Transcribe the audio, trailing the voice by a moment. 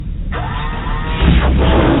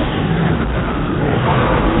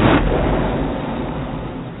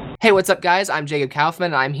Hey, what's up, guys? I'm Jacob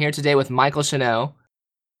Kaufman, and I'm here today with Michael Chanel,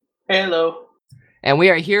 Hello. and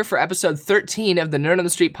we are here for episode 13 of the Nerd on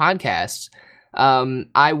the Street podcast.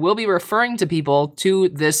 I will be referring to people to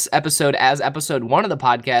this episode as episode 1 of the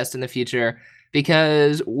podcast in the future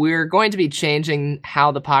because we're going to be changing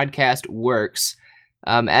how the podcast works.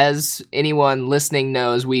 As anyone listening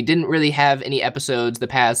knows, we didn't really have any episodes the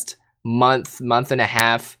past month and a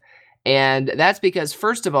half, and that's because,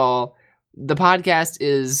 first of all, the podcast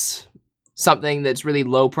is something that's really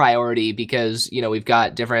low priority because, we've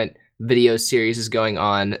got different video series going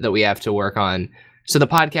on that we have to work on. So the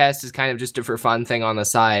podcast is kind of just a for fun thing on the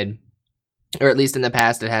side, or at least in the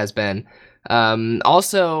past it has been.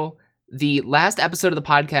 Also, the last episode of the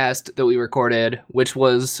podcast that we recorded, which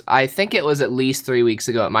was, I think it was at least 3 weeks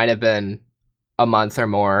ago, it might have been a month or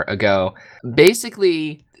more ago.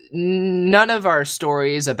 Basically, none of our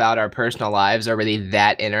stories about our personal lives are really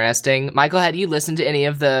that interesting. Michael, had you listened to any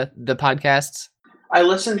of the podcasts? I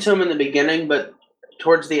listened to them in the beginning, but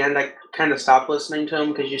towards the end I kind of stopped listening to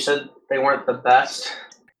them because you said they weren't the best.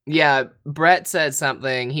 Yeah, Brett said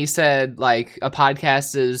something. He said, like, a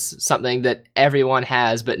podcast is something that everyone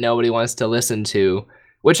has but nobody wants to listen to,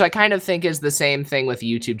 which I kind of think is the same thing with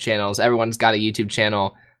YouTube channels. Everyone's got a YouTube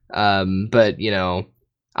channel, but,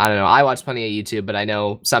 I don't know. I watch plenty of YouTube, but I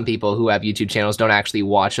know some people who have YouTube channels don't actually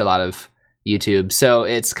watch a lot of YouTube. So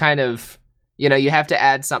it's kind of, you have to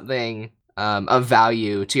add something of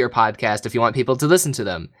value to your podcast if you want people to listen to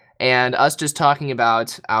them. And us just talking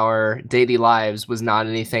about our daily lives was not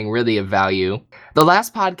anything really of value. The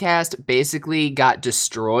last podcast basically got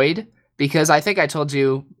destroyed because I think I told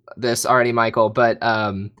you this already, Michael, but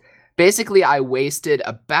basically I wasted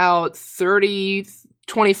about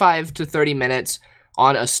 25 to 30 minutes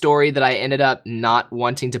on a story that I ended up not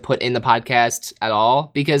wanting to put in the podcast at all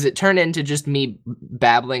because it turned into just me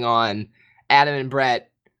babbling on. Adam and Brett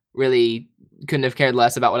really couldn't have cared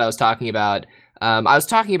less about what I was talking about. I was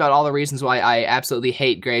talking about all the reasons why I absolutely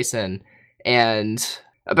hate Grayson, and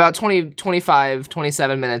about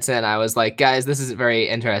 27 minutes in, I was like, guys, this isn't very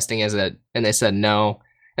interesting, is it? And they said no,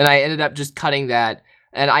 and I ended up just cutting that.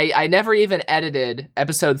 And I never even edited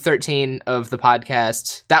episode 13 of the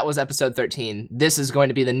podcast. That was episode 13. This is going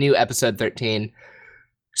to be the new episode 13.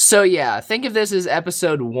 So yeah, think of this as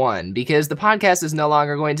episode 1 because the podcast is no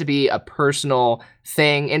longer going to be a personal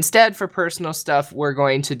thing. Instead, for personal stuff,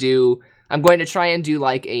 I'm going to try and do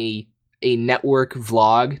like a network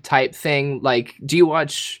vlog type thing. Like, do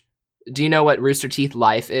you know what Rooster Teeth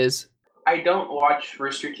Life is? I don't watch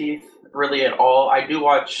Rooster Teeth really at all. I do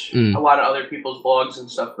watch a lot of other people's vlogs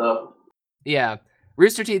and stuff though. Yeah.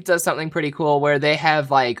 Rooster Teeth does something pretty cool where they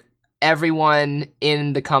have like everyone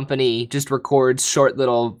in the company just records short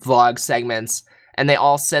little vlog segments and they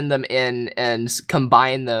all send them in and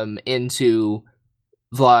combine them into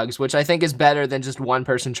vlogs, which I think is better than just one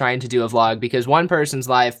person trying to do a vlog because one person's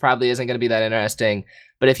life probably isn't going to be that interesting.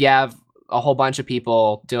 But if you have a whole bunch of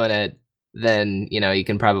people doing it, then, you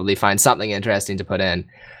can probably find something interesting to put in.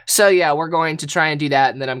 So yeah, we're going to try and do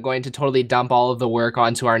that, and then I'm going to totally dump all of the work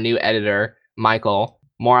onto our new editor, Michael.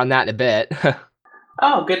 More on that in a bit.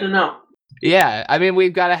 Oh, good to know. Yeah, I mean,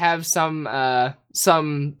 we've got to have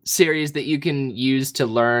some series that you can use to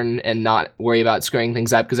learn and not worry about screwing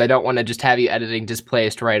things up, because I don't want to just have you editing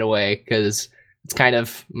Displaced right away, because it's kind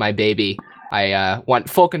of my baby. I want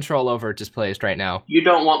full control over Displaced right now. You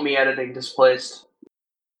don't want me editing Displaced.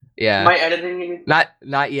 Yeah. My editing...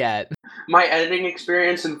 Not yet. My editing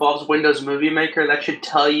experience involves Windows Movie Maker. That should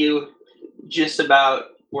tell you just about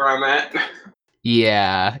where I'm at.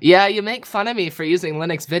 Yeah, you make fun of me for using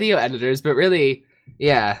Linux video editors, but really,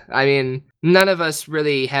 yeah, I mean, none of us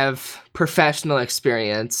really have professional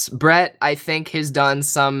experience. Brett, I think, has done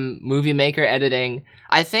some Movie Maker editing.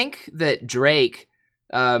 I think that Drake,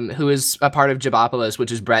 who is a part of Jobopolis,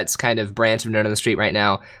 which is Brett's kind of branch of Nerd on the Street right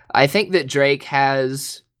now, I think that Drake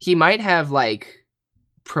he might have, like,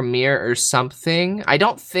 Premiere or something. I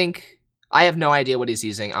have no idea what he's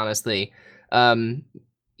using, honestly.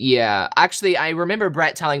 Yeah, actually, I remember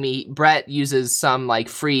Brett telling me Brett uses some, like,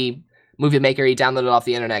 free Movie Maker he downloaded off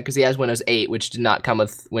the internet because he has Windows 8, which did not come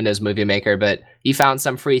with Windows Movie Maker, but he found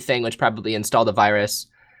some free thing which probably installed a virus.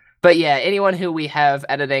 But yeah, anyone who we have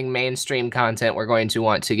editing mainstream content, we're going to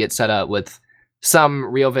want to get set up with some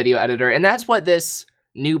real video editor, and that's what this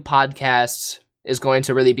new podcast is going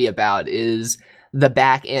to really be about, is the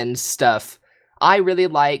back end stuff. I really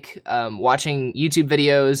like watching YouTube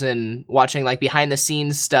videos and watching like behind the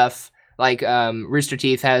scenes stuff. Like Rooster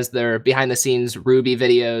Teeth has their behind the scenes Ruby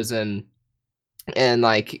videos and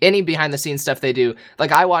like any behind the scenes stuff they do.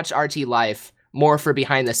 Like I watch RT Life more for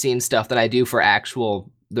behind the scenes stuff than I do for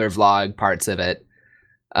their vlog parts of it.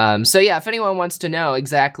 So yeah, if anyone wants to know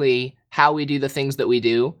exactly how we do the things that we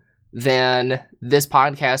do, then this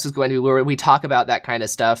podcast is going to be where we talk about that kind of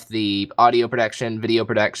stuff, the audio production, video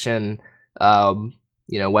production,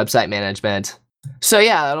 website management. So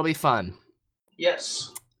yeah, that'll be fun.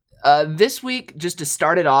 Yes. This week, just to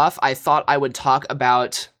start it off, I thought I would talk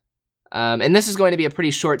about, and this is going to be a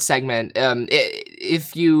pretty short segment.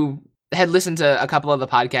 If you had listened to a couple of the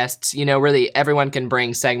podcasts, really everyone can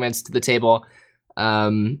bring segments to the table.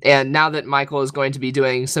 And now that Michael is going to be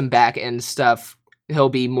doing some back end stuff, he'll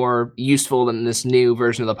be more useful in this new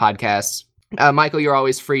version of the podcast. Michael, you're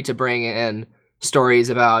always free to bring in stories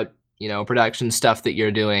about, production stuff that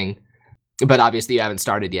you're doing, but obviously you haven't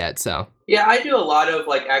started yet, so. Yeah, I do a lot of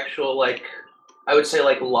actual I would say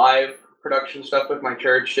live production stuff with my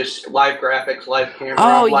church, just live graphics, live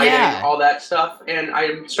camera, lighting, all that stuff, and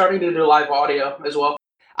I'm starting to do live audio as well.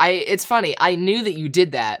 It's funny. I knew that you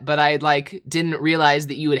did that, but I didn't realize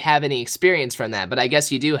that you would have any experience from that. But I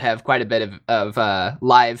guess you do have quite a bit of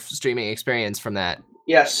live streaming experience from that.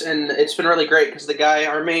 Yes, and it's been really great because the guy,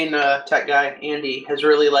 our main tech guy, Andy, has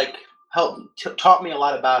really taught me a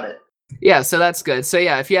lot about it. Yeah, so that's good. So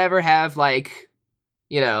yeah, if you ever have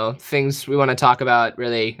things we want to talk about,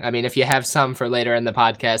 really, I mean, if you have some for later in the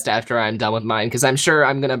podcast after I'm done with mine, because I'm sure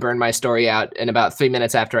I'm gonna burn my story out in about 3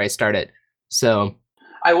 minutes after I start it. So.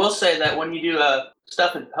 I will say that when you do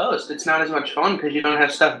stuff in post, it's not as much fun because you don't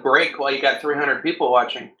have stuff break while you got 300 people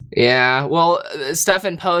watching. Yeah, well, stuff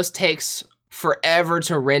in post takes forever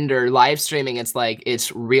to render. Live streaming,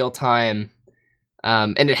 it's real time,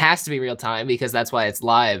 and it has to be real time because that's why it's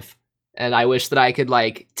live. And I wish that I could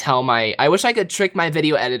I wish I could trick my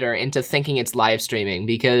video editor into thinking it's live streaming,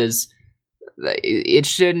 because it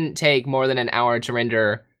shouldn't take more than an hour to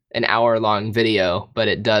render an hour-long video, but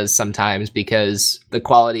it does sometimes because the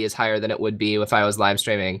quality is higher than it would be if I was live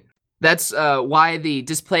streaming. That's why the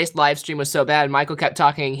Displaced live stream was so bad. Michael kept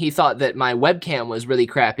talking. He thought that my webcam was really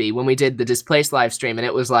crappy when we did the Displaced live stream, and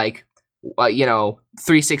it was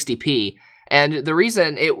 360p. And the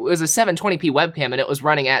reason, it was a 720p webcam, and it was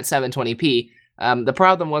running at 720p. The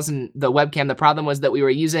problem wasn't the webcam. The problem was that we were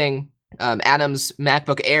using Adam's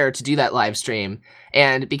MacBook Air to do that live stream.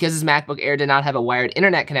 And because his MacBook Air did not have a wired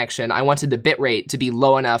internet connection, I wanted the bitrate to be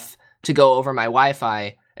low enough to go over my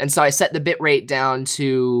Wi-Fi. And so I set the bitrate down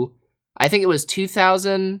to, I think it was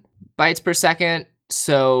 2,000 bytes per second.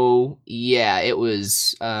 So yeah, it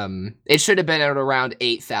was, it should have been at around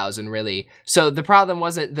 8,000 really. So the problem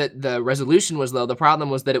wasn't that the resolution was low. The problem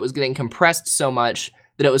was that it was getting compressed so much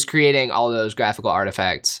that it was creating all those graphical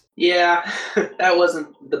artifacts. Yeah, that wasn't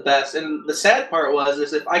the best. And the sad part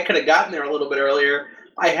is if I could have gotten there a little bit earlier,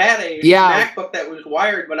 I had a MacBook that was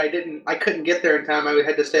wired, but I couldn't get there in time. I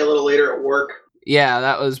had to stay a little later at work. Yeah,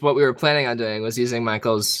 that was what we were planning on doing, was using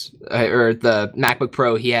Michael's, or the MacBook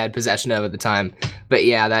Pro he had possession of at the time. But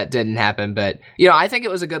yeah, that didn't happen. But, I think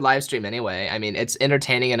it was a good live stream anyway. I mean, it's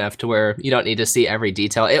entertaining enough to where you don't need to see every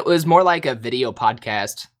detail. It was more like a video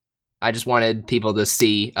podcast. I just wanted people to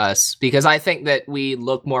see us, because I think that we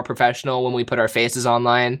look more professional when we put our faces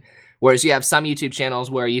online. Whereas you have some YouTube channels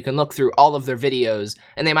where you can look through all of their videos,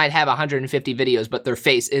 and they might have 150 videos, but their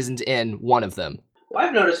face isn't in one of them. Well,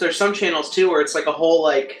 I've noticed there's some channels too where it's like a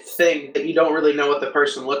whole thing that you don't really know what the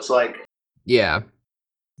person looks like. Yeah.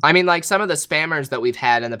 I mean, some of the spammers that we've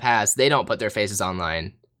had in the past, they don't put their faces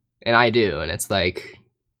online, and I do, and it's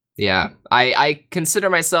yeah, I consider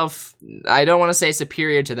myself, I don't want to say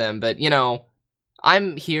superior to them, but,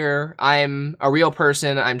 I'm here, I'm a real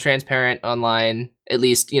person, I'm transparent online, at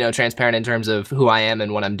least, transparent in terms of who I am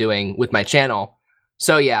and what I'm doing with my channel.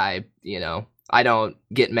 So yeah, I don't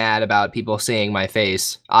get mad about people seeing my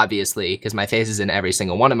face, obviously, because my face is in every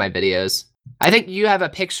single one of my videos. I think you have a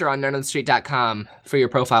picture on nerdonthestreet.com for your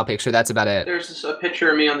profile picture. That's about it. There's a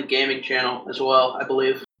picture of me on the gaming channel as well, I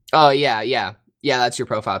believe. Oh, yeah. Yeah, that's your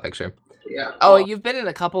profile picture. Yeah. Oh, you've been in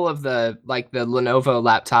a couple of the Lenovo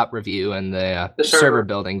laptop review and the server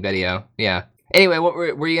building video. Yeah. Anyway, what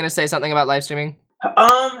were you going to say something about live streaming?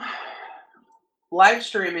 Live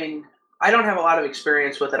streaming, I don't have a lot of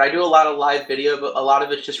experience with it. I do a lot of live video, but a lot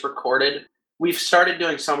of it's just recorded. We've started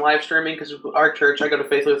doing some live streaming because our church, I go to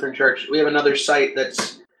Faith Lutheran Church, we have another site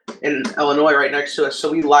that's in Illinois right next to us,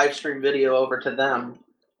 so we live stream video over to them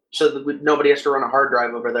so that nobody has to run a hard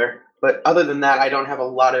drive over there. But other than that, I don't have a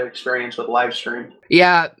lot of experience with live stream.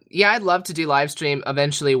 Yeah, I'd love to do live stream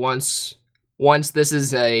eventually once this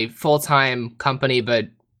is a full-time company, but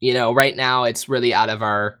right now it's really out of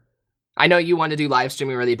our. I know you want to do live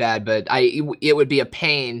streaming really bad, but it would be a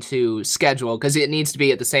pain to schedule because it needs to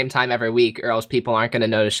be at the same time every week, or else people aren't going to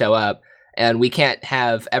know to show up, and we can't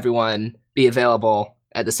have everyone be available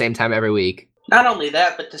at the same time every week. Not only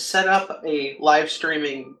that, but to set up a live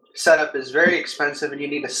streaming setup is very expensive, and you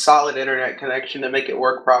need a solid internet connection to make it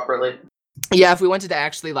work properly. Yeah, if we wanted to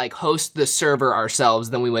actually like host the server ourselves,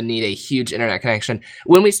 then we would need a huge internet connection.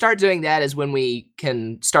 When we start doing that is when we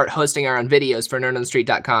can start hosting our own videos for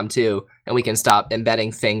nerdonthestreet.com too, and we can stop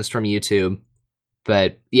embedding things from YouTube.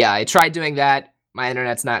 But yeah, I tried doing that. My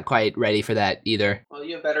internet's not quite ready for that either. Well,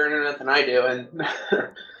 you have better internet than I do, and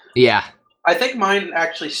Yeah. I think mine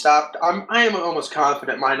actually stopped. I am almost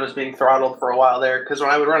confident mine was being throttled for a while there, because when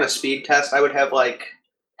I would run a speed test, I would have like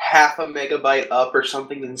half a megabyte up or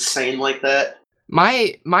something insane like that.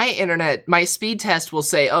 My internet, my speed test will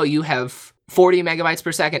say, "Oh, you have 40 megabytes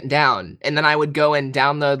per second down," and then I would go and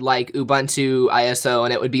download like Ubuntu ISO,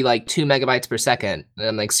 and it would be like 2 megabytes per second. And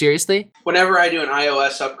I'm like, seriously? Whenever I do an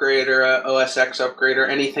iOS upgrade or a OS X upgrade or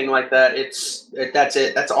anything like that, that's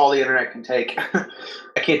it. That's all the internet can take.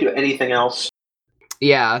 I can't do anything else.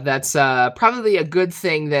 Yeah, that's probably a good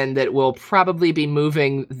thing then, that we'll probably be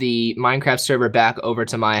moving the Minecraft server back over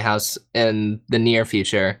to my house in the near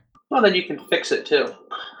future. Well, then you can fix it too.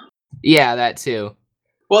 Yeah, that too.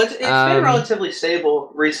 Well, it's been relatively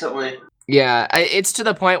stable recently. Yeah, it's to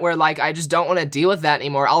the point where like I just don't want to deal with that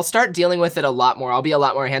anymore. I'll start dealing with it a lot more. I'll be a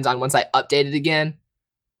lot more hands-on once I update it again.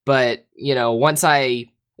 But, you know, once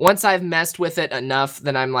I've messed with it enough,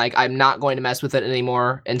 then I'm like, I'm not going to mess with it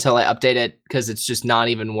anymore until I update it, because it's just not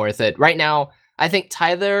even worth it. Right now, I think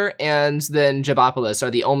Tyler and then Jabopolis are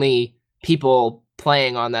the only people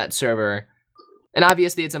playing on that server. And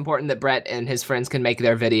obviously it's important that Brett and his friends can make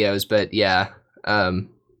their videos, but yeah.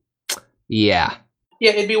 Yeah.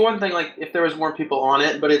 Yeah, it'd be one thing like if there was more people on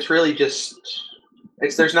it, but it's really just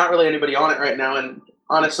there's not really anybody on it right now, and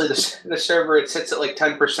honestly, the server, it sits at like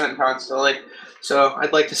 10% constantly. So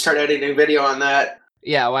I'd like to start editing video on that.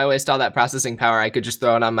 Yeah, why waste all that processing power? I could just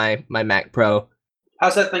throw it on my Mac Pro.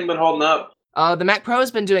 How's that thing been holding up? The Mac Pro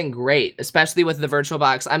has been doing great, especially with the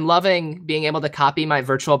VirtualBox. I'm loving being able to copy my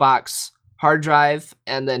VirtualBox hard drive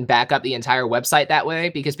and then back up the entire website that way,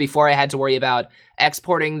 because before I had to worry about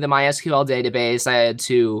exporting the MySQL database. I had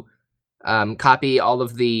to copy all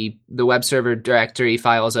of the web server directory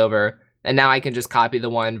files over, and now I can just copy the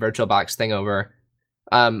one VirtualBox thing over.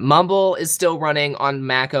 Mumble is still running on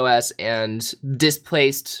Mac OS, and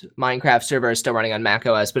displaced Minecraft server is still running on Mac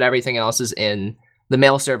OS, but everything else is in the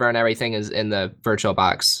mail server, and everything is in the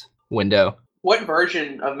VirtualBox window. What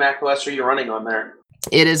version of Mac OS are you running on there?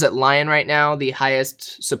 It is at Lion right now, the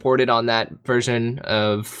highest supported on that version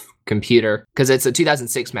of computer, because it's a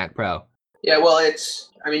 2006 Mac Pro. Yeah, well,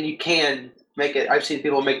 you can make it. I've seen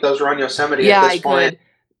people make those run Yosemite at this point. Could.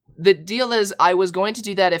 The deal is, I was going to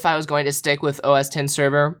do that if I was going to stick with OS X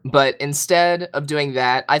server, but instead of doing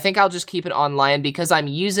that, I think I'll just keep it on Lion, because I'm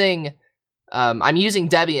using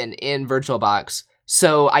Debian in VirtualBox,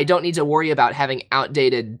 so I don't need to worry about having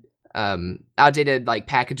outdated like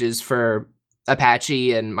packages for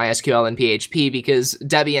Apache and MySQL and PHP, because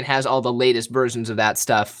Debian has all the latest versions of that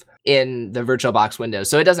stuff in the VirtualBox window.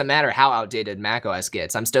 So it doesn't matter how outdated macOS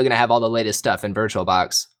gets. I'm still going to have all the latest stuff in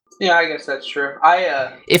VirtualBox. Yeah, I guess that's true.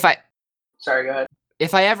 Sorry, go ahead.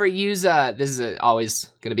 If I ever use, this is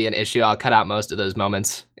always going to be an issue. I'll cut out most of those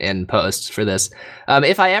moments in post for this.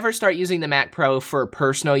 If I ever start using the Mac Pro for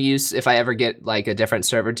personal use, if I ever get like a different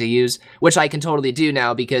server to use, which I can totally do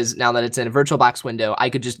now, because now that it's in a VirtualBox window,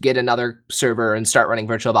 I could just get another server and start running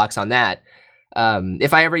VirtualBox on that.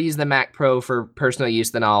 If I ever use the Mac Pro for personal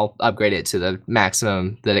use, then I'll upgrade it to the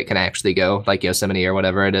maximum that it can actually go, like Yosemite or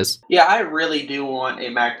whatever it is. Yeah, I really do want a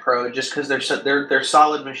Mac Pro, just because they're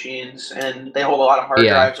solid machines and they hold a lot of hard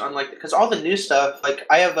drives. Unlike, because all the new stuff, like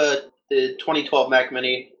I have the 2012 Mac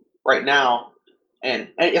Mini right now, and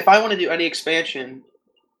if I want to do any expansion,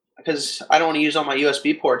 because I don't want to use all my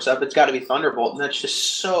USB ports up, it's got to be Thunderbolt, and that's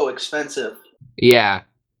just so expensive. Yeah.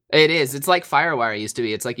 It is. It's like FireWire used to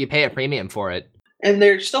be. It's like you pay a premium for it. And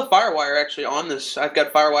there's still FireWire actually on this. I've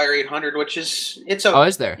got FireWire 800, which is Oh,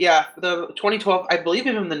 is there? Yeah, the 2012. I believe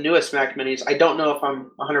even the newest Mac Minis. I don't know if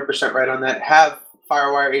I'm 100% right on that. Have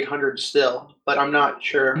FireWire 800 still, but I'm not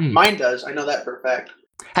sure. Mine does. I know that for a fact.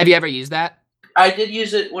 Have you ever used that? I did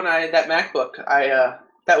use it when that MacBook.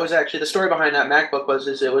 That was actually the story behind that MacBook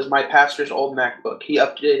is it was my pastor's old MacBook. He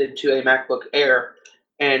updated to a MacBook Air.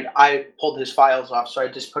 And I pulled his files off, so I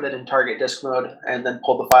just put it in target disk mode and then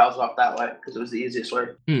pulled the files off that way, because it was the easiest way.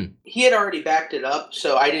 He had already backed it up,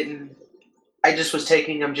 so I just was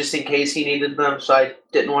taking them just in case he needed them, so I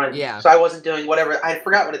didn't want to. Yeah. So I wasn't doing whatever. I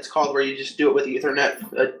forgot what it's called, where you just do it with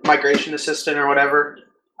Ethernet, migration assistant or whatever.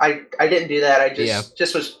 I didn't do that. I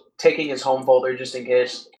just was taking his home folder just in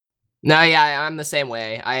case. No, yeah, I'm the same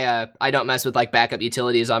way. I don't mess with like backup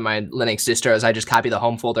utilities on my Linux distros. I just copy the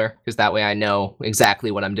home folder because that way I know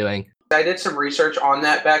exactly what I'm doing. I did some research on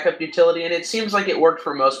that backup utility, and it seems like it worked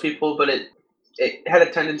for most people, but it had a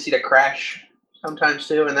tendency to crash sometimes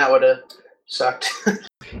too, and that would have sucked.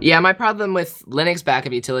 Yeah, my problem with Linux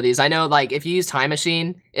backup utilities, I know like if you use Time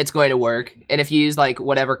Machine, it's going to work, and if you use like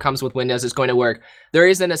whatever comes with Windows, it's going to work. There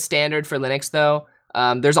isn't a standard for Linux though.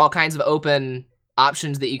 There's all kinds of open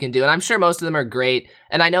options that you can do, and I'm sure most of them are great.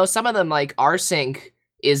 And I know some of them like rsync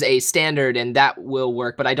is a standard, and that will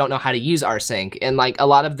work, but I don't know how to use rsync. And like a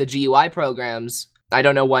lot of the GUI programs, I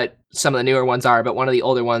don't know what some of the newer ones are, but one of the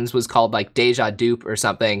older ones was called like Deja Dupe or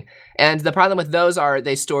something. And the problem with those are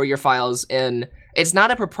they store your files in, it's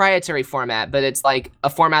not a proprietary format, but it's like a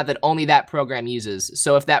format that only that program uses.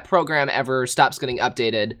 So if that program ever stops getting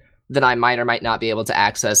updated, then I might or might not be able to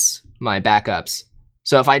access my backups.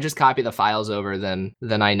 So if I just copy the files over, then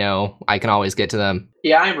I know I can always get to them.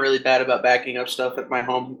 Yeah, I'm really bad about backing up stuff at my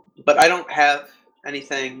home, but I don't have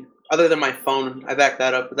anything other than my phone. I back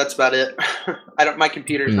that up, but that's about it. I don't. My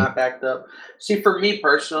computer's not backed up. See, for me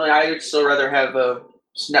personally, I would still rather have a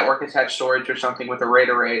network attached storage or something with a RAID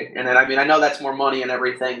array. And then, I mean, I know that's more money and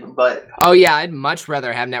everything, but Oh yeah, I'd much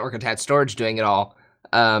rather have network attached storage doing it all.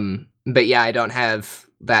 But yeah, I don't have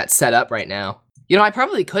that set up right now. You know, I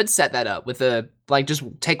probably could set that up with a, like, just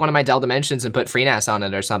take one of my Dell Dimensions and put FreeNAS on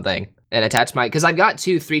it or something and attach my, because I've got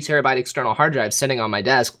two 3 terabyte external hard drives sitting on my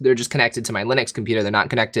desk. They're just connected to my Linux computer. They're not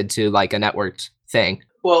connected to like a networked thing.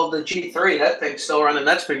 well, the G3, that thing's still running.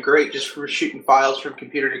 That's been great just for shooting files from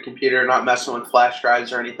computer to computer, not messing with flash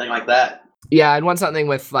drives or anything like that. Yeah, I'd want something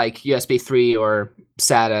with like USB 3 or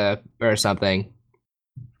SATA or something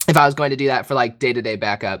if I was going to do that for like day-to-day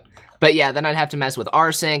backup. But yeah, then I'd have to mess with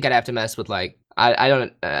rsync. I'd have to mess with like, I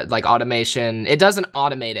don't like automation. It doesn't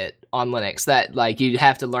automate it on Linux. That like you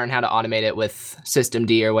have to learn how to automate it with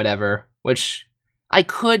systemd or whatever, which I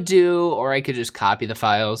could do, or I could just copy the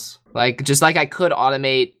files. Like just like I could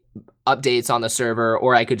automate updates on the server,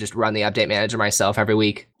 or I could just run the update manager myself every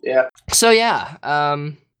week. Yeah. So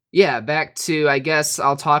yeah, back to, I guess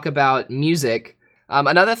I'll talk about music.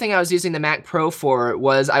 Another thing I was using the Mac Pro for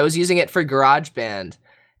was I was using it for GarageBand,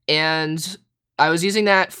 and I was using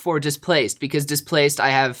that for Displaced, because Displaced I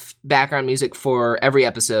have background music for every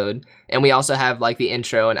episode, and we also have like the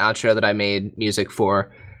intro and outro that I made music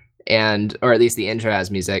for, and or at least the intro has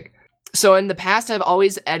music. So in the past, I've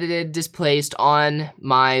always edited Displaced on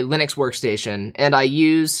my Linux workstation, and I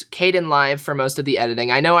use Kdenlive for most of the editing.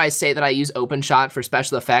 I know I say that I use OpenShot for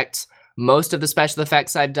special effects. Most of the special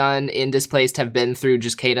effects I've done in Displaced have been through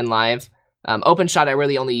just Kdenlive. OpenShot I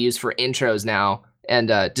really only use for intros now, and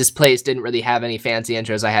Displaced didn't really have any fancy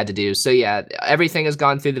intros I had to do. So yeah, everything has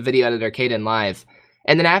gone through the video editor Kdenlive.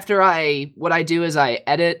 And then after what I do is I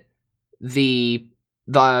edit the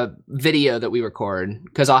video that we record,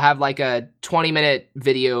 because I'll have like a 20-minute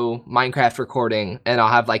video Minecraft recording, and I'll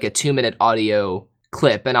have like a 2-minute audio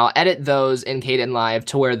clip, and I'll edit those in Kdenlive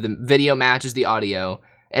to where the video matches the audio,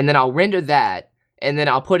 and then I'll render that, and then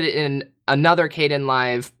I'll put it in another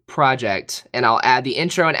Kdenlive project, and I'll add the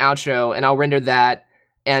intro and outro, and I'll render that,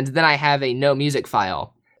 and then I have a no music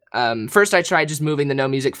file. First I tried just moving the no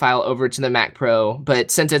music file over to the Mac Pro,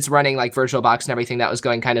 but since it's running like VirtualBox and everything, that was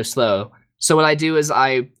going kind of slow. So what I do is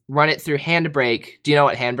I run it through Handbrake. Do you know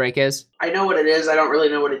what Handbrake is? I know what it is. I don't really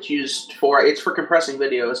know what it's used for. It's for compressing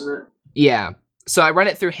video, isn't it? Yeah. So I run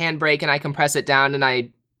it through Handbrake, and I compress it down, and I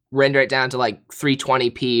render it down to like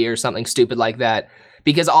 320p or something stupid like that,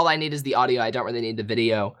 because all I need is the audio. I don't really need the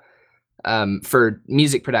video for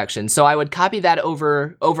music production. So I would copy that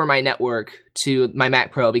over my network to my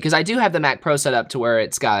Mac Pro, because I do have the Mac Pro set up to where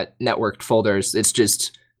it's got networked folders. It's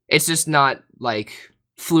just not like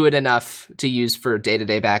fluid enough to use for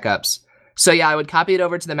day-to-day backups. So yeah, I would copy it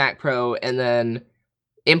over to the Mac Pro and then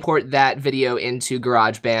import that video into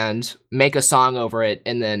GarageBand, make a song over it,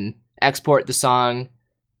 and then export the song,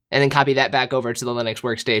 and then copy that back over to the Linux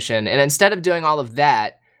workstation. And instead of doing all of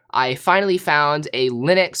that, I finally found a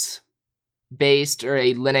Linux-based or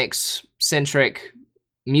a Linux-centric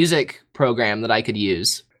music program that I could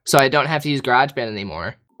use, so I don't have to use GarageBand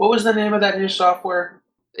anymore. What was the name of that new software?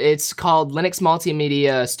 It's called Linux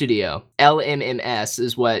Multimedia Studio. LMMS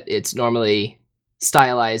is what it's normally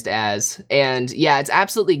stylized as. And yeah, it's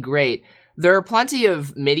absolutely great. There are plenty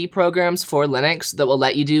of MIDI programs for Linux that will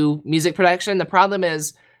let you do music production. The problem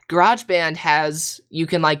is GarageBand you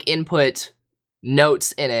can like input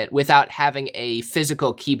notes in it without having a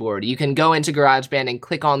physical keyboard. You can go into GarageBand and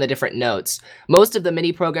click on the different notes. Most of the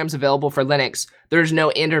MIDI programs available for Linux, there's no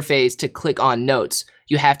interface to click on notes.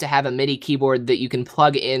 you have to have a MIDI keyboard that you can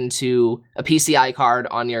plug into a PCI card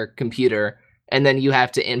on your computer, and then you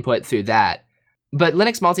have to input through that. But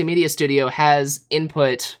Linux Multimedia Studio has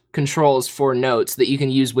input controls for notes that you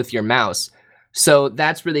can use with your mouse. So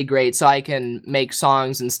that's really great. So I can make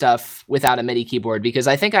songs and stuff without a MIDI keyboard, because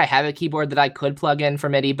I think I have a keyboard that I could plug in for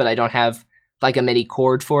MIDI, but I don't have like a MIDI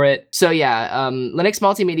cord for it. So yeah, Linux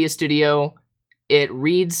Multimedia Studio, it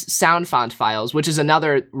reads sound font files, which is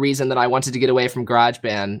another reason that I wanted to get away from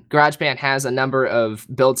GarageBand. GarageBand has a number of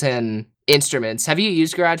built-in instruments. Have you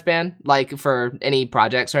used GarageBand, like for any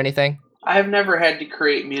projects or anything? I've never had to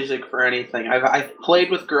create music for anything. I've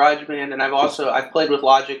played with GarageBand, and I've played with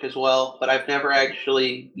Logic as well, but I've never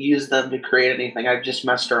actually used them to create anything. I've just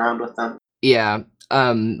messed around with them. Yeah.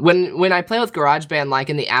 When I play with GarageBand, like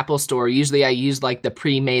in the Apple Store, usually I use like the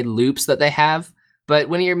pre-made loops that they have. But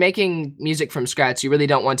when you're making music from scratch, you really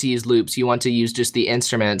don't want to use loops. You want to use just the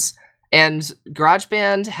instruments. And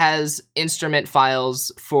GarageBand has instrument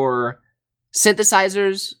files for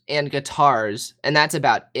synthesizers and guitars, and that's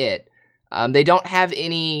about it. They don't have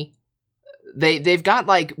any. They've got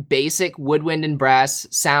like basic woodwind and brass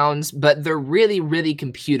sounds, but they're really, really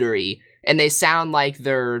computery, and they sound like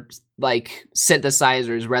they're like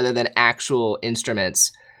synthesizers rather than actual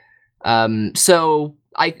instruments. So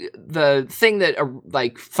the thing that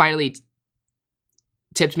like finally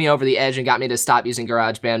tipped me over the edge and got me to stop using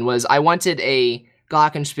GarageBand was I wanted a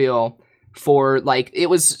glockenspiel for, like, it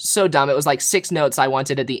was so dumb. It was like 6 notes I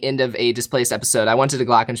wanted at the end of a Displaced episode. I wanted a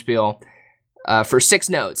glockenspiel for 6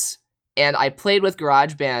 notes. And I played with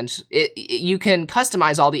GarageBand. You can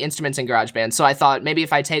customize all the instruments in GarageBand. So I thought maybe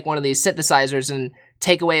if I take one of these synthesizers and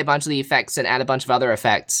take away a bunch of the effects and add a bunch of other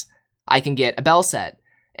effects, I can get a bell set.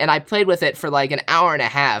 And I played with it for like an hour and a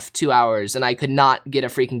half, 2 hours, and I could not get a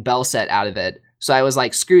freaking bell set out of it. So I was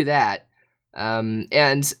like, screw that.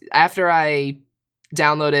 And after I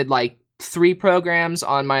downloaded like 3 programs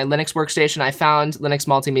on my Linux workstation, I found Linux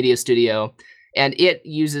Multimedia Studio, and it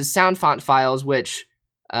uses sound font files, which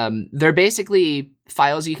they're basically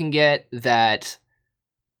files you can get that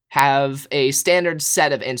have a standard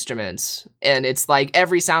set of instruments. And it's like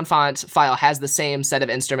every sound font file has the same set of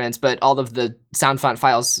instruments, but all of the sound font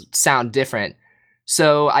files sound different.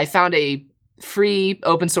 So I found a free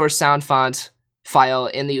open source sound font file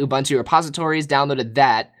in the Ubuntu repositories, downloaded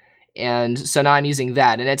that, and so now I'm using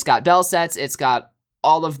that. And it's got bell sets, it's got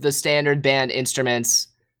all of the standard band instruments,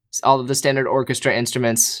 all of the standard orchestra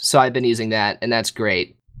instruments, so I've been using that, and that's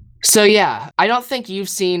great. So yeah, I don't think you've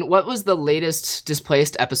seen, what was the latest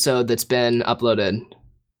Displaced episode that's been uploaded?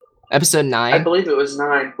 Episode 9? I believe it was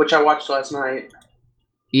 9, which I watched last night.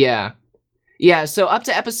 Yeah. Yeah, so up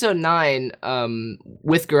to episode 9,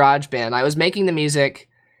 with GarageBand, I was making the music,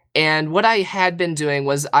 and what I had been doing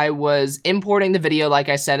was I was importing the video, like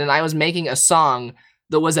I said, and I was making a song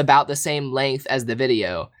that was about the same length as the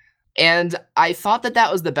video. And I thought that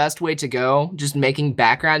that was the best way to go, just making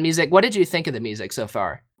background music. What did you think of the music so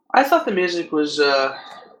far? I thought the music was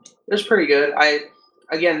pretty good.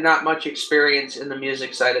 Again, not much experience in the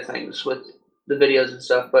music side of things with the videos and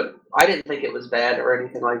stuff, but I didn't think it was bad or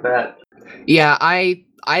anything like that. Yeah,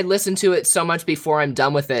 I listen to it so much before I'm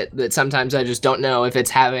done with it that sometimes I just don't know if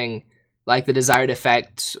it's having like the desired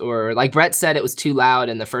effect, or like Brett said, it was too loud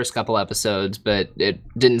in the first couple episodes, but it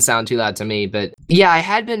didn't sound too loud to me. But yeah, I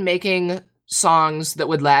had been making songs that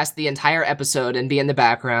would last the entire episode and be in the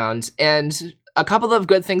background, and a couple of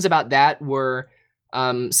good things about that were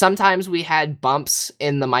sometimes we had bumps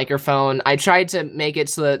in the microphone. I tried to make it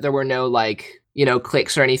so that there were no like, you know,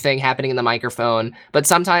 clicks or anything happening in the microphone, but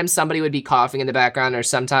sometimes somebody would be coughing in the background, or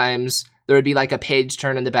sometimes there would be like a page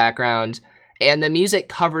turn in the background, and the music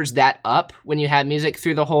covers that up. When you have music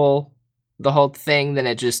through the whole thing, then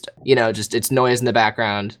it just, you know, just it's noise in the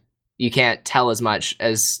background. You can't tell as much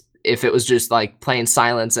as if it was just like plain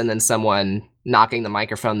silence and then someone knocking the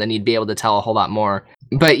microphone, then you'd be able to tell a whole lot more.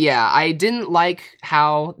 But yeah, I didn't like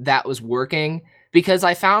how that was working, because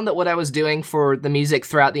I found that what I was doing for the music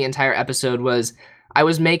throughout the entire episode was I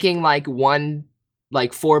was making like one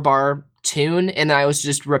like 4-bar tune, and I was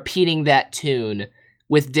just repeating that tune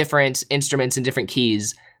with different instruments and different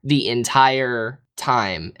keys the entire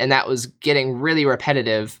time, and that was getting really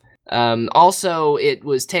repetitive. Also, it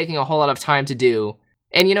was taking a whole lot of time to do.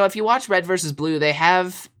 And, you know, if you watch Red vs. Blue, they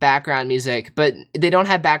have background music, but they don't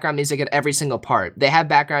have background music at every single part. They have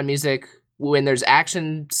background music when there's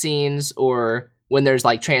action scenes or when there's,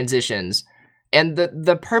 like, transitions. And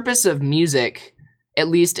the purpose of music, at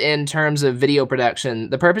least in terms of video production,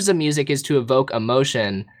 the purpose of music is to evoke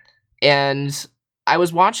emotion. And I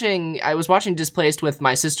was watching Displaced with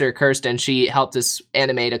my sister, Kirsten. She helped us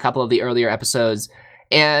animate a couple of the earlier episodes.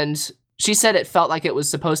 And She said it felt like it was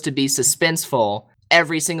supposed to be suspenseful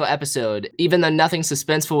every single episode, even though nothing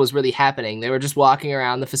suspenseful was really happening. They were just walking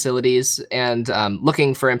around the facilities and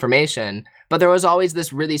looking for information. But there was always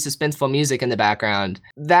this really suspenseful music in the background.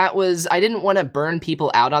 I didn't want to burn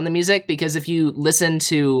people out on the music, because if you listen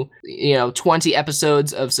to, 20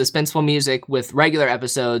 episodes of suspenseful music with regular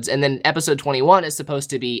episodes, and then episode 21 is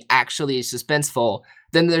supposed to be actually suspenseful,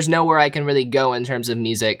 then there's nowhere I can really go in terms of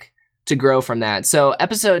music to grow from that. So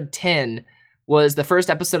episode 10 was the first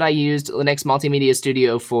episode I used Linux Multimedia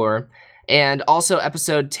Studio for, and also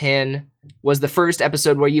episode 10 was the first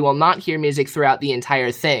episode where you will not hear music throughout the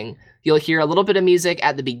entire thing. You'll hear a little bit of music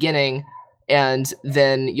at the beginning, and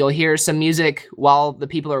then you'll hear some music while the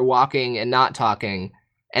people are walking and not talking,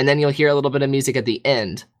 and then you'll hear a little bit of music at the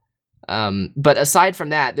end. But aside from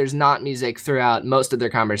that, there's not music throughout most of their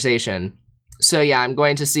conversation. So yeah, I'm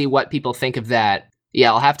going to see what people think of that.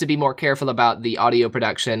 Yeah, I'll have to be more careful about the audio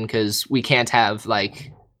production, because we can't have like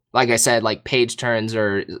I said, like page turns,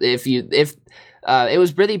 or if it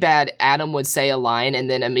was really bad, Adam would say a line and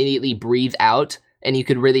then immediately breathe out, and you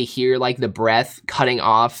could really hear like the breath cutting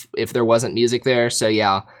off if there wasn't music there. So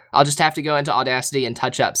yeah, I'll just have to go into Audacity and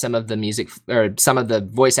touch up some of the music, or some of the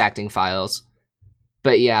voice acting files.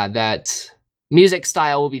 But yeah, that music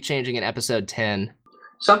style will be changing in episode 10.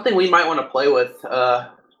 Something we might want to play with,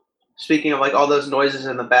 speaking of like all those noises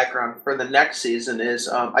in the background for the next season, is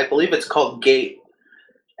I believe it's called Gate.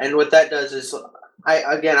 And what that does is, I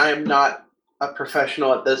am not a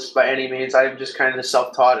professional at this by any means. I'm just kind of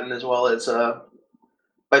self-taught, and as well as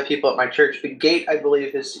by people at my church. But Gate, I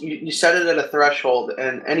believe, is you set it at a threshold,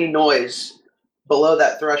 and any noise below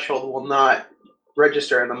that threshold will not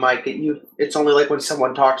register in the mic. It's only like when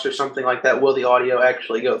someone talks or something like that will the audio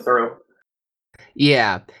actually go through.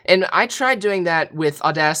 Yeah, and I tried doing that with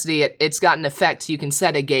Audacity. It's got an effect. You can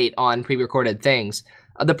set a gate on pre-recorded things.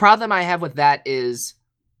 The problem I have with that is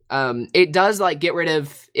it does like get rid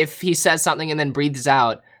of, if he says something and then breathes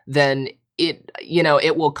out, then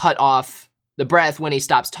it will cut off the breath when he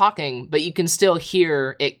stops talking, but you can still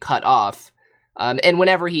hear it cut off. And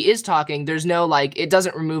whenever he is talking, there's no it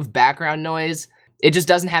doesn't remove background noise. It just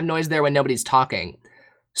doesn't have noise there when nobody's talking.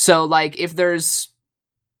 So like if there's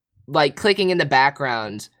like clicking in the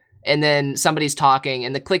background and then somebody's talking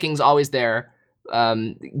and the clicking's always there,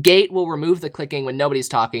 Gate will remove the clicking when nobody's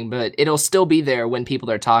talking, but it'll still be there when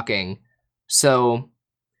people are talking. So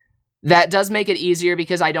that does make it easier,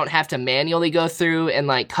 because I don't have to manually go through and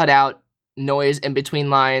like cut out noise in between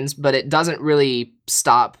lines, but it doesn't really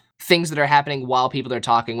stop things that are happening while people are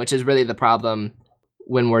talking, which is really the problem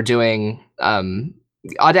when we're doing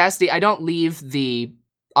Audacity. I don't leave the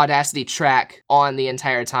Audacity track on the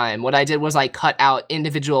entire time. What I did was I cut out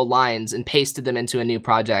individual lines and pasted them into a new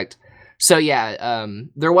project. So yeah,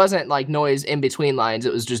 there wasn't like noise in between lines.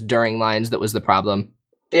 It was just during lines that was the problem.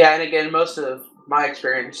 Yeah, and again, most of my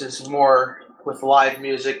experience is more with live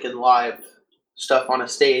music and live stuff on a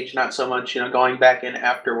stage, not so much, going back in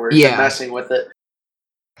afterwards and messing with it.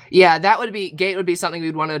 Yeah, Gate would be something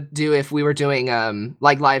we'd want to do if we were doing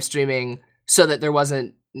like live streaming, so that there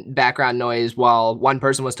wasn't background noise while one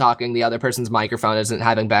person was talking, the other person's microphone isn't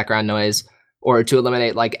having background noise, or to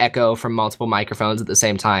eliminate like echo from multiple microphones at the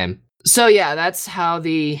same time. So yeah, that's how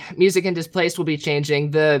the music in Displaced will be changing.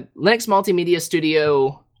 The Linux Multimedia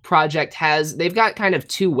Studio project they've got kind of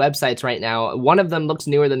two websites right now. One of them looks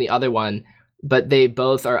newer than the other one, but they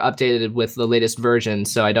both are updated with the latest version,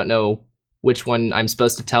 so I don't know which one I'm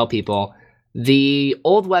supposed to tell people. The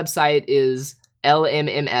old website is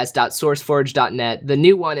lmms.sourceforge.net. The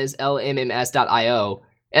new one is lmms.io,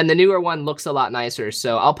 and the newer one looks a lot nicer.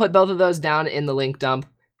 So I'll put both of those down in the link dump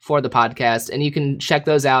for the podcast, and you can check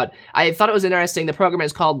those out. I thought it was interesting. The program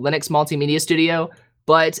is called Linux Multimedia Studio,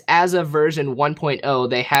 but as of version 1.0,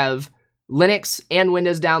 they have Linux and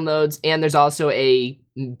Windows downloads, and there's also a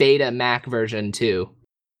beta Mac version too.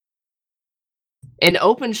 And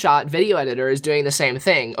OpenShot Video Editor is doing the same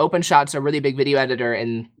thing. OpenShot's a really big video editor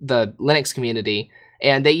in the Linux community,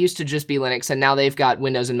 and they used to just be Linux, and now they've got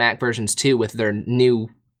Windows and Mac versions too with their new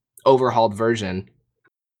overhauled version.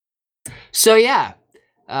 So yeah,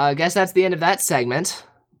 I guess that's the end of that segment.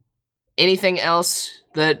 Anything else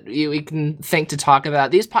that we can think to talk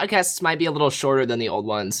about? These podcasts might be a little shorter than the old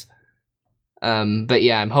ones. But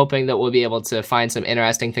yeah, I'm hoping that we'll be able to find some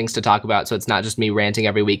interesting things to talk about, so it's not just me ranting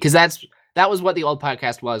every week, because that was what the old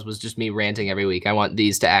podcast was just me ranting every week. I want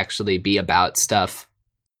these to actually be about stuff.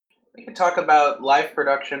 We could talk about live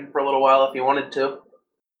production for a little while if you wanted to.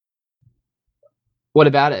 What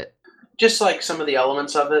about it? Just like some of the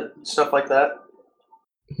elements of it, stuff like that.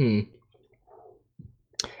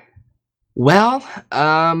 Well,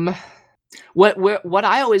 What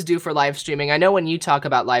I always do for live streaming, I know when you talk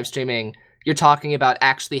about live streaming, you're talking about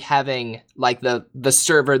actually having like the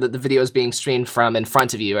server that the video is being streamed from in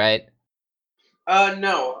front of you, right?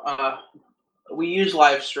 No. We use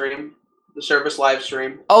live stream, the service live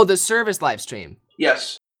stream. Oh, the service live stream.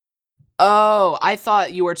 Yes. Oh, I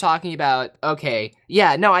thought you were talking about, okay.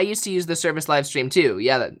 Yeah, no, I used to use the service live stream too.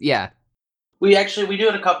 Yeah, yeah. We do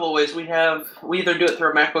it a couple of ways. We either do it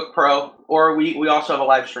through a MacBook Pro, or we also have a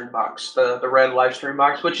live stream box, the red live stream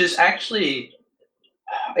box, which is actually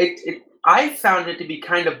I found it to be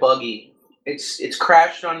kind of buggy. It's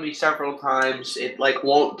crashed on me several times. It like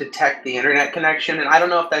won't detect the internet connection, and I don't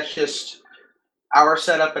know if that's just our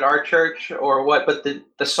setup at our church or what, but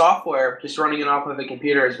the software just running it off of a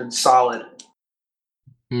computer has been solid.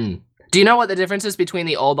 Hmm. Do you know what the difference is between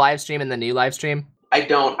the old live stream and the new live stream? I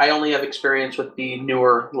don't. I only have experience with the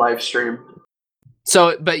newer live stream.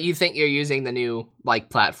 So, but you think you're using the new like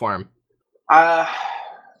platform? I'm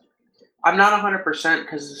not 100%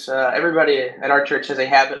 because everybody at our church has a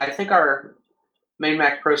habit. I think our main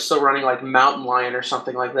Mac Pro is still running like Mountain Lion or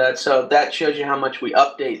something like that. So that shows you how much we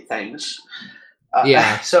update things.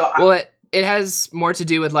 Yeah. So well, it has more to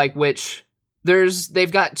do with like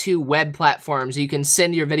they've got two web platforms. You can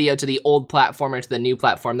send your video to the old platform or to the new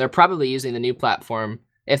platform. They're probably using the new platform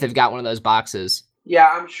if they've got one of those boxes. Yeah,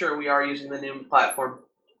 I'm sure we are using the new platform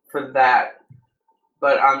for that,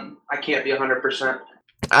 but I can't be 100%.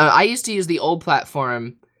 I used to use the old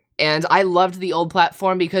platform, and I loved the old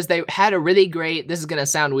platform because they had a really great, this is going to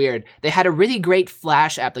sound weird, they had a really great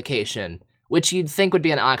Flash application, which you'd think would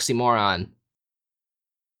be an oxymoron.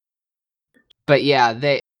 But yeah,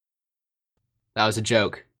 that was a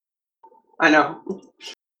joke. I know.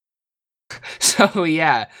 So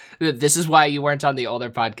yeah, this is why you weren't on the older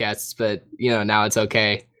podcasts, but now it's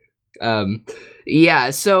okay. Yeah,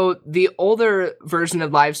 so the older version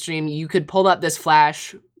of Livestream, you could pull up this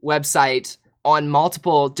Flash website on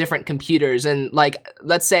multiple different computers, and like,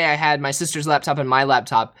 let's say I had my sister's laptop and my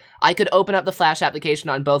laptop, I could open up the Flash application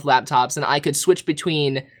on both laptops, and I could switch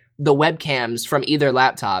between the webcams from either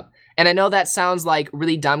laptop. And I know that sounds like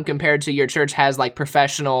really dumb compared to your church has like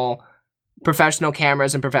professional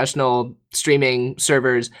cameras and professional streaming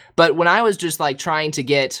servers, but when I was just like trying to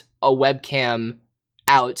get a webcam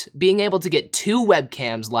out, being able to get two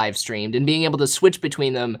webcams live streamed and being able to switch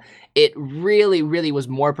between them, it really, really was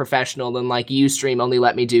more professional than like Ustream only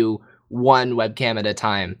let me do one webcam at a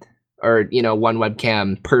time, or one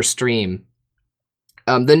webcam per stream.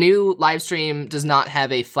 The new live stream does not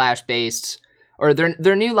have a Flash-based, or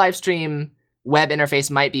their new live stream web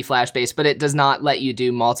interface might be Flash-based, but it does not let you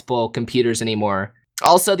do multiple computers anymore.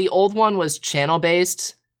 Also, the old one was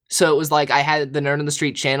channel-based, so it was like I had the Nerd on the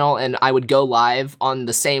Street channel, and I would go live on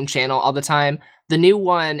the same channel all the time. The new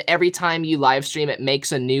one, every time you live stream, it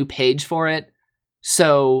makes a new page for it.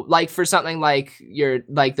 So, like for something like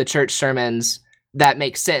the church sermons, that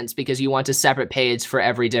makes sense because you want a separate page for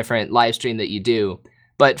every different live stream that you do.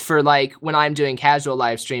 But for like when I'm doing casual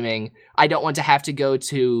live streaming, I don't want to have to go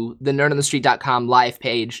to the nerdonthestreet.com live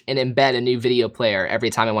page and embed a new video player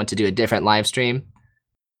every time I want to do a different live stream.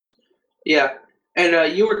 Yeah.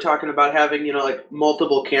 And you were talking about having, like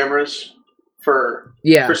multiple cameras for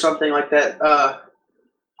something like that.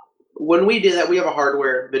 When we do that, we have a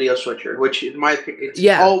hardware video switcher, which in my opinion,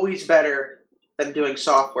 it's always better than doing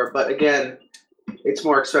software. But again, it's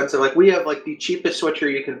more expensive. Like we have like the cheapest switcher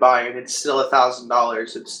you can buy, and it's still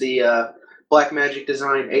 $1,000. It's the Blackmagic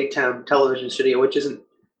Design ATEM television studio, which is a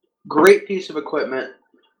great piece of equipment.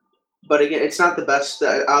 But again, it's not the best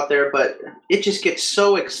out there, but it just gets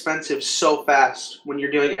so expensive so fast when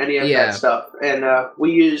you're doing any of that stuff. And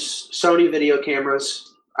we use Sony video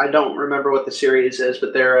cameras. I don't remember what the series is,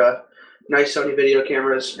 but they're nice Sony video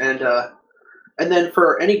cameras. And then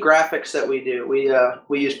for any graphics that we do,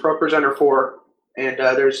 we use ProPresenter 4, and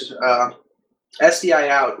there's SDI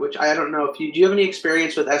out, which I don't know if do you have any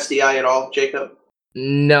experience with SDI at all, Jacob?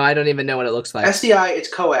 No, I don't even know what it looks like. SDI, it's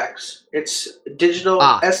coax. It's digital,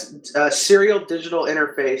 serial digital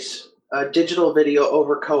interface, digital video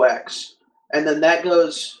over coax. And then that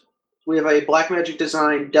goes, we have a Blackmagic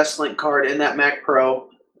Design Desklink card in that Mac Pro,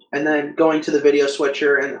 and then going to the video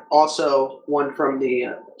switcher, and also one from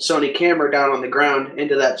the Sony camera down on the ground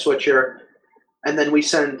into that switcher. And then we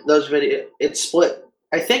send those video, it's split.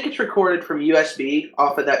 I think it's recorded from USB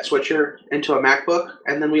off of that switcher into a MacBook,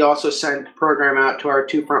 and then we also send program out to our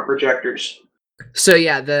two front projectors. So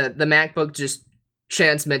yeah, the MacBook just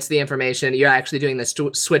transmits the information. You're actually doing the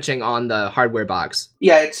switching on the hardware box.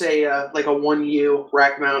 Yeah, it's a like a 1U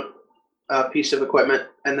rack mount piece of equipment,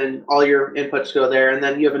 and then all your inputs go there, and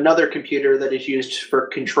then you have another computer that is used for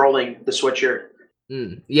controlling the switcher.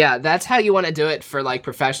 Yeah, that's how you want to do it for like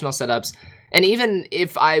professional setups. And even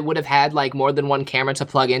if I would have had like more than one camera to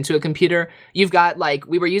plug into a computer, you've got like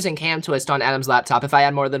we were using CamTwist on Adam's laptop. If I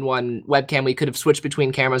had more than one webcam, we could have switched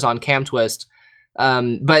between cameras on CamTwist.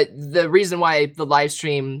 But the reason why the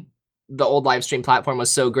old live stream platform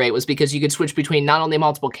was so great was because you could switch between not only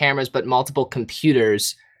multiple cameras but multiple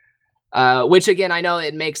computers. Which again, I know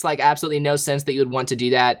it makes like absolutely no sense that you would want to do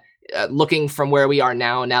that. Looking from where we are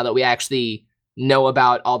now that we actually know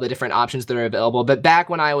about all the different options that are available. But back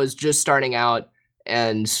when I was just starting out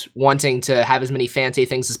and wanting to have as many fancy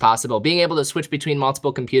things as possible, being able to switch between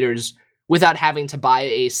multiple computers without having to buy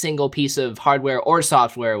a single piece of hardware or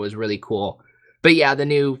software was really cool. But yeah, the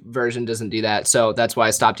new version doesn't do that. So that's why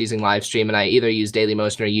I stopped using Livestream and I either use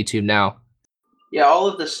Dailymotion or YouTube now. Yeah, all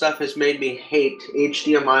of this stuff has made me hate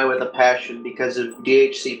HDMI with a passion because of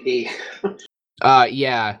DHCP.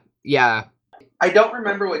 Yeah. I don't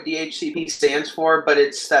remember what DHCP stands for, but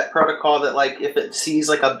it's that protocol that, like, if it sees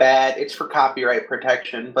like a bad, it's for copyright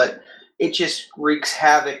protection, but it just wreaks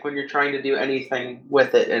havoc when you're trying to do anything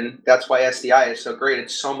with it, and that's why SDI is so great.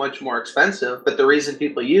 It's so much more expensive, but the reason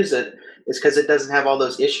people use it is because it doesn't have all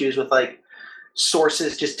those issues with like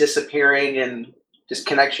sources just disappearing and just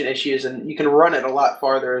connection issues, and you can run it a lot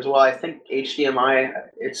farther as well. I think HDMI,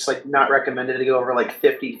 it's like not recommended to go over like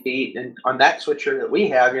 50 feet, and on that switcher that we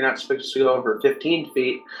have, you're not supposed to go over 15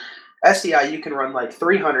 feet. SDI, you can run like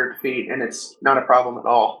 300 feet, and it's not a problem at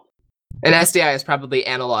all. And SDI is probably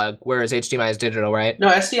analog, whereas HDMI is digital, right? No,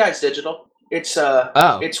 SDI is digital. It's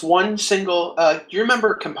it's one single. Do you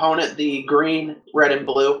remember component, the green, red, and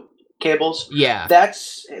blue cables? Yeah.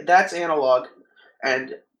 That's analog,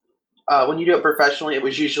 and when you do it professionally, it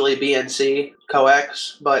was usually BNC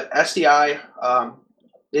coax, but SDI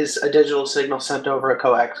is a digital signal sent over a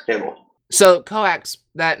coax cable. So coax,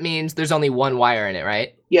 that means there's only one wire in it,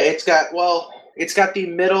 right? Yeah, it's got the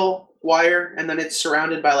middle wire, and then it's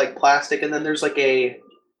surrounded by like plastic, and then there's like a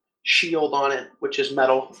shield on it, which is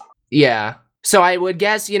metal. Yeah. So I would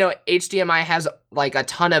guess, HDMI has like a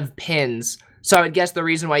ton of pins. So I would guess the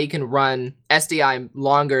reason why you can run SDI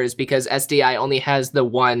longer is because SDI only has the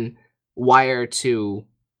one wire to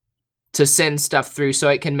send stuff through, so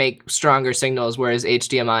it can make stronger signals, whereas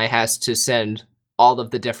HDMI has to send all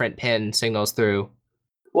of the different pin signals through.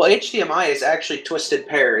 Well, HDMI is actually twisted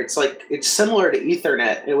pair. It's similar to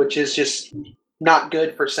Ethernet, which is just not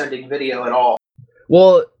good for sending video at all.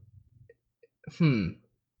 Well, I'm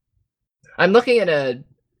looking at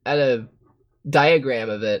a diagram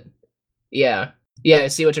of it. Yeah, I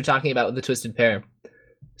see what you're talking about with the twisted pair.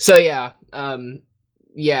 So yeah,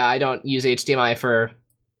 I don't use HDMI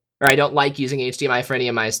I don't like using HDMI for any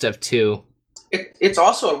of my stuff too. It's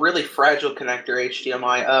also a really fragile connector,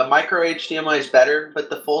 HDMI. Micro HDMI is better, but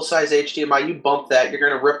the full-size HDMI, you bump that, you're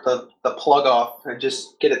going to rip the plug off and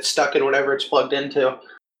just get it stuck in whatever it's plugged into.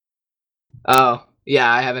 Oh, yeah,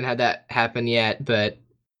 I haven't had that happen yet, but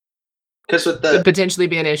because with could potentially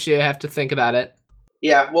be an issue. I have to think about it.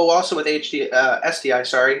 Yeah, well, also with SDI,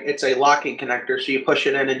 sorry, it's a locking connector, so you push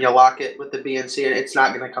it in and you lock it with the BNC, and it's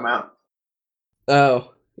not going to come out.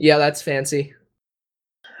 Oh, yeah, that's fancy.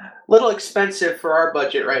 Little expensive for our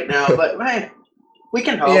budget right now, but hey, we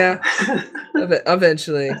can hope. Yeah,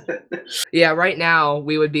 eventually. Yeah, right now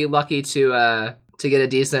we would be lucky to get a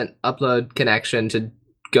decent upload connection to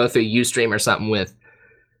go through Ustream or something with.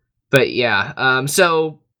 But yeah,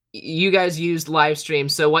 so you guys used Livestream.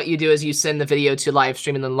 So what you do is you send the video to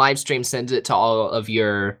Livestream, and then Livestream sends it to all of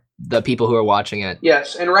the people who are watching it.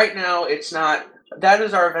 Yes, and right now it's not. That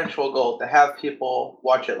is our eventual goal, to have people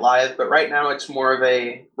watch it live. But right now it's more of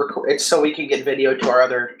it's so we can get video to our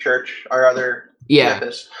other church, our other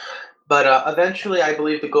campus. But eventually, I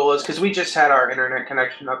believe the goal is, because we just had our internet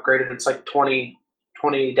connection upgraded. It's like 20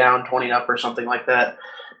 down, 20 up, or something like that,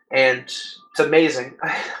 and it's amazing.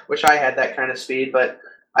 Wish I had that kind of speed, but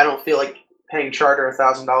I don't feel like paying Charter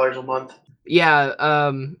 $1,000 a month.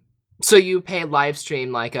 Yeah. So you pay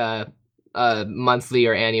Livestream like a monthly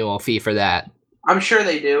or annual fee for that? I'm sure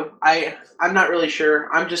they do. I'm not really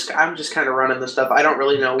sure. I'm just kind of running the stuff. I don't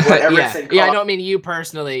really know what everything costs. Yeah, I don't mean you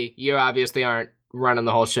personally. You obviously aren't running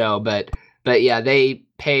the whole show, but yeah, they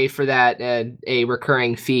pay for that a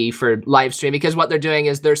recurring fee for Livestream, because what they're doing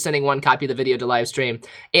is they're sending one copy of the video to Livestream,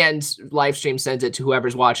 and Livestream sends it to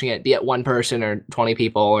whoever's watching it, be it one person or 20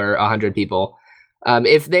 people or 100 people.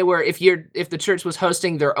 If the church was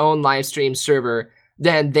hosting their own Livestream server,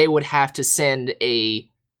 then they would have to send a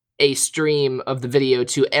stream of the video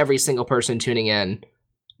to every single person tuning in,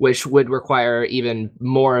 which would require even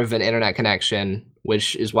more of an internet connection,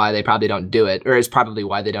 which is why they probably don't do it, or is probably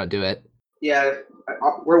why they don't do it. Yeah,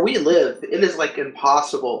 where we live, it is like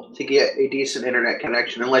impossible to get a decent internet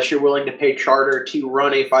connection unless you're willing to pay charter to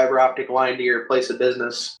run a fiber optic line to your place of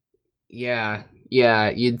business. Yeah, yeah,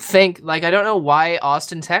 you'd think, like, I don't know why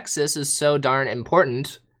Austin, Texas is so darn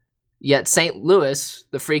important, yet St. Louis,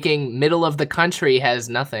 the freaking middle of the country, has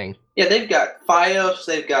nothing. Yeah, they've got FiOS,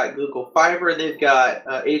 they've got Google Fiber, they've got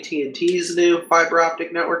AT&T's new fiber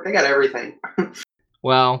optic network. They got everything.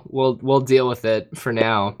 Well, we'll deal with it for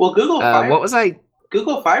now. Well, What was I?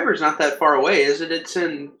 Google Fiber is not that far away, is it? It's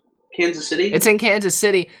in Kansas City. It's in Kansas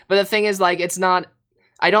City, but the thing is, like, it's not.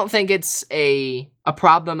 I don't think it's a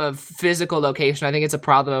problem of physical location. I think it's a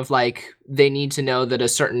problem of like they need to know that a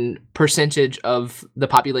certain percentage of the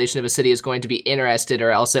population of a city is going to be interested,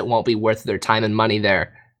 or else it won't be worth their time and money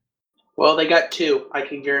there. Well, they got two. I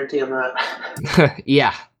can guarantee them that.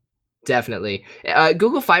 Yeah, definitely.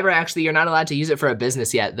 Google Fiber, actually, you're not allowed to use it for a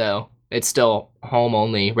business yet, though. It's still home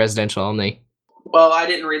only, residential only. Well, I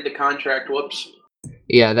didn't read the contract. Whoops.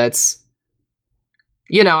 Yeah, that's.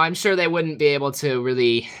 You know, I'm sure they wouldn't be able to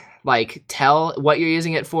really like tell what you're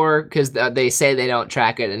using it for because they say they don't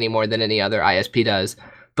track it any more than any other ISP does.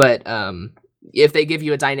 But if they give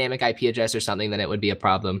you a dynamic IP address or something, then it would be a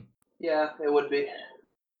problem. Yeah, it would be.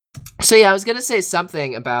 So yeah, I was gonna say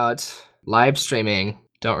something about live streaming.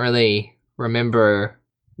 Don't really remember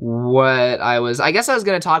what I was. I guess I was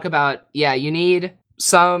gonna talk about. Yeah, you need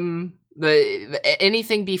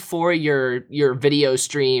anything before your video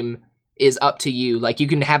stream is up to you. Like you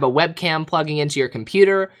can have a webcam plugging into your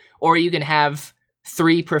computer, or you can have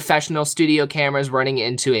 3 professional studio cameras running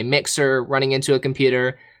into a mixer, running into a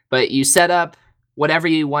computer, but you set up whatever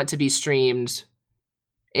you want to be streamed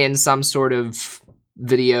in some sort of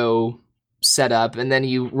video setup, and then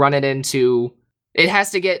you run it into, it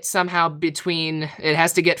has to get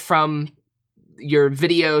from your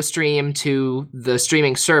video stream to the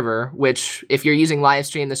streaming server, which if you're using live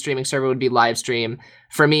stream, the streaming server would be live stream.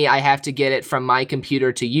 For me, I have to get it from my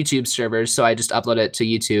computer to YouTube servers, so I just upload it to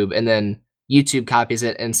YouTube, and then YouTube copies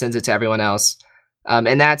it and sends it to everyone else.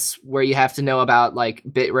 And that's where you have to know about like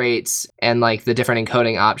bit rates and like the different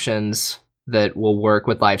encoding options that will work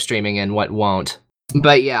with live streaming and what won't.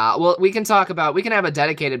 But yeah, well, we can have a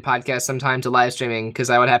dedicated podcast sometime to live streaming because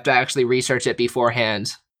I would have to actually research it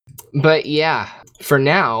beforehand. But yeah, for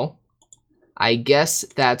now, I guess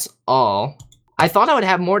that's all. I thought I would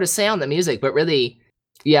have more to say on the music, but really,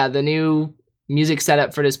 yeah, the new music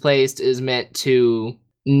setup for Displaced is meant to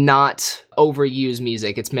not overuse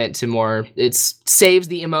music. It's meant to saves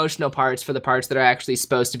the emotional parts for the parts that are actually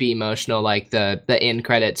supposed to be emotional, like the end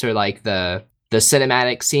credits or like the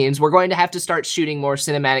cinematic scenes. We're going to have to start shooting more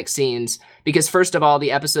cinematic scenes because first of all,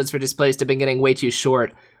 the episodes for Displaced have been getting way too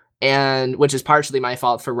short. And which is partially my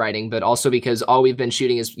fault for writing, but also because all we've been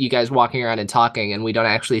shooting is you guys walking around and talking, and we don't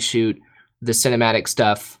actually shoot the cinematic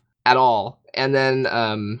stuff at all. And then,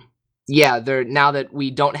 now that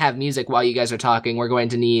we don't have music while you guys are talking, we're going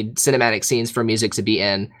to need cinematic scenes for music to be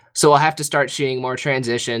in. So we'll have to start shooting more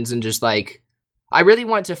transitions and just like, I really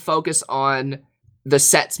want to focus on the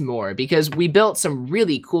sets more because we built some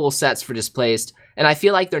really cool sets for Displaced, and I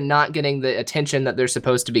feel like they're not getting the attention that they're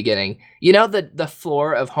supposed to be getting. You know the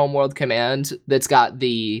floor of Homeworld Command that's got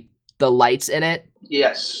the lights in it?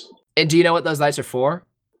 Yes. And do you know what those lights are for?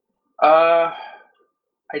 I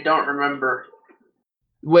don't remember.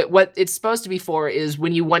 What it's supposed to be for is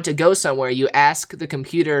when you want to go somewhere, you ask the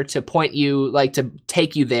computer to point you, like to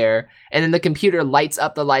take you there, and then the computer lights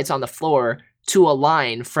up the lights on the floor to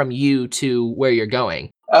align from you to where you're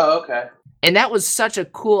going. Oh, okay. And that was such a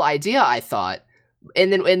cool idea, I thought.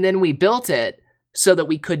 And then we built it so that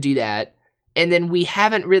we could do that. And then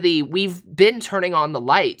we've been turning on the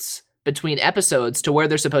lights between episodes to where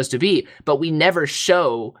they're supposed to be, but we never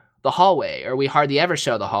show the hallway, or we hardly ever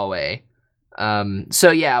show the hallway.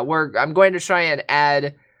 So yeah, I'm going to try and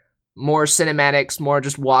add more cinematics, more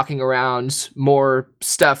just walking around, more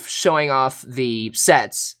stuff showing off the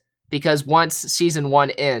sets, because once season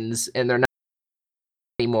 1 ends and they're not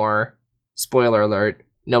anymore, spoiler alert,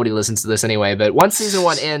 nobody listens to this anyway, but once season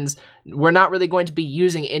 1 ends, we're not really going to be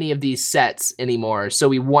using any of these sets anymore, so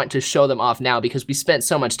we want to show them off now because we spent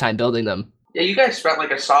so much time building them. Yeah, you guys spent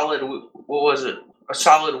like a solid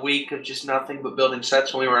week of just nothing but building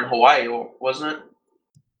sets when we were in Hawaii, wasn't it?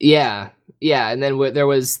 Yeah, and then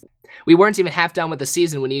we weren't even half done with the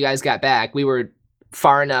season when you guys got back. We were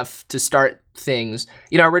far enough to start things.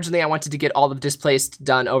 You know, originally I wanted to get all of Displaced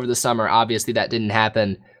done over the summer. Obviously that didn't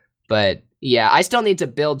happen, but yeah, I still need to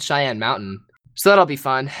build Cheyenne Mountain, so that'll be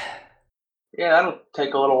fun. Yeah, that'll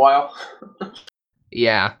take a little while.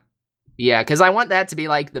 Yeah, because I want that to be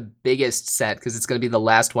like the biggest set because it's going to be the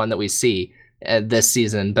last one that we see. this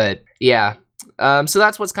season. But yeah, so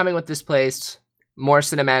that's what's coming with Displaced. More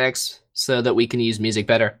cinematics so that we can use music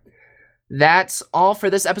better. That's all for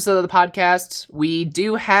this episode of the podcast. We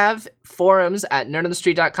do have forums at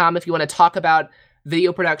nerdonthestreet.com if you want to talk about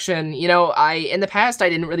video production. You know, in the past, I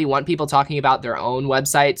didn't really want people talking about their own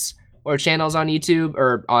websites or channels on YouTube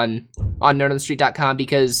or on nerdonthestreet.com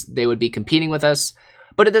because they would be competing with us.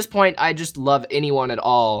 But at this point, I just love anyone at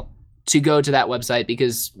all to go to that website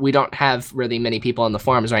because we don't have really many people on the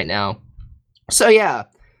forums right now. So yeah,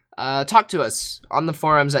 talk to us on the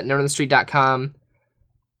forums at nerdonthestreet.com.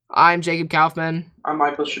 I'm Jacob Kaufman. I'm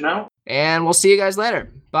Michael Chanel. And we'll see you guys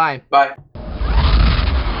later. Bye. Bye.